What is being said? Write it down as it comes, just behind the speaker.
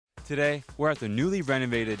Today, we're at the newly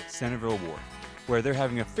renovated Centreville Wharf, where they're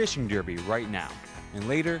having a fishing derby right now, and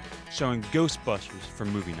later showing Ghostbusters for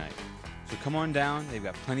movie night. So come on down, they've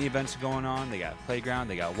got plenty of events going on, they got a playground,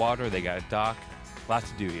 they got water, they got a dock,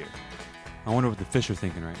 lots to do here. I wonder what the fish are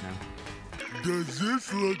thinking right now. Does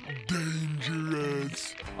this look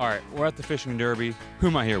dangerous? All right, we're at the fishing derby. Who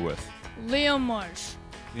am I here with? Liam Marsh.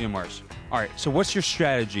 Liam Marsh. All right, so what's your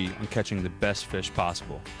strategy on catching the best fish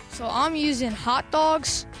possible? So I'm using hot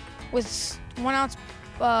dogs with 1 ounce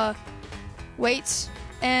weights,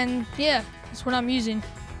 and yeah, that's what I'm using.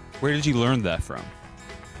 Where did you learn that from?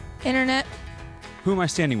 Internet. Who am I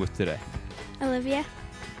standing with today? Olivia.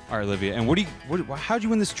 All right, Olivia, and how'd you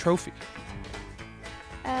win this trophy?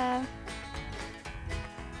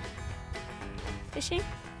 Fishing.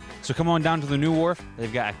 So come on down to the new wharf.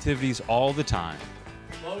 They've got activities all the time.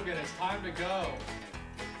 Logan, it's time to go.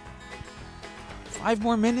 5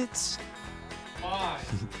 more minutes?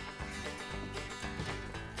 5.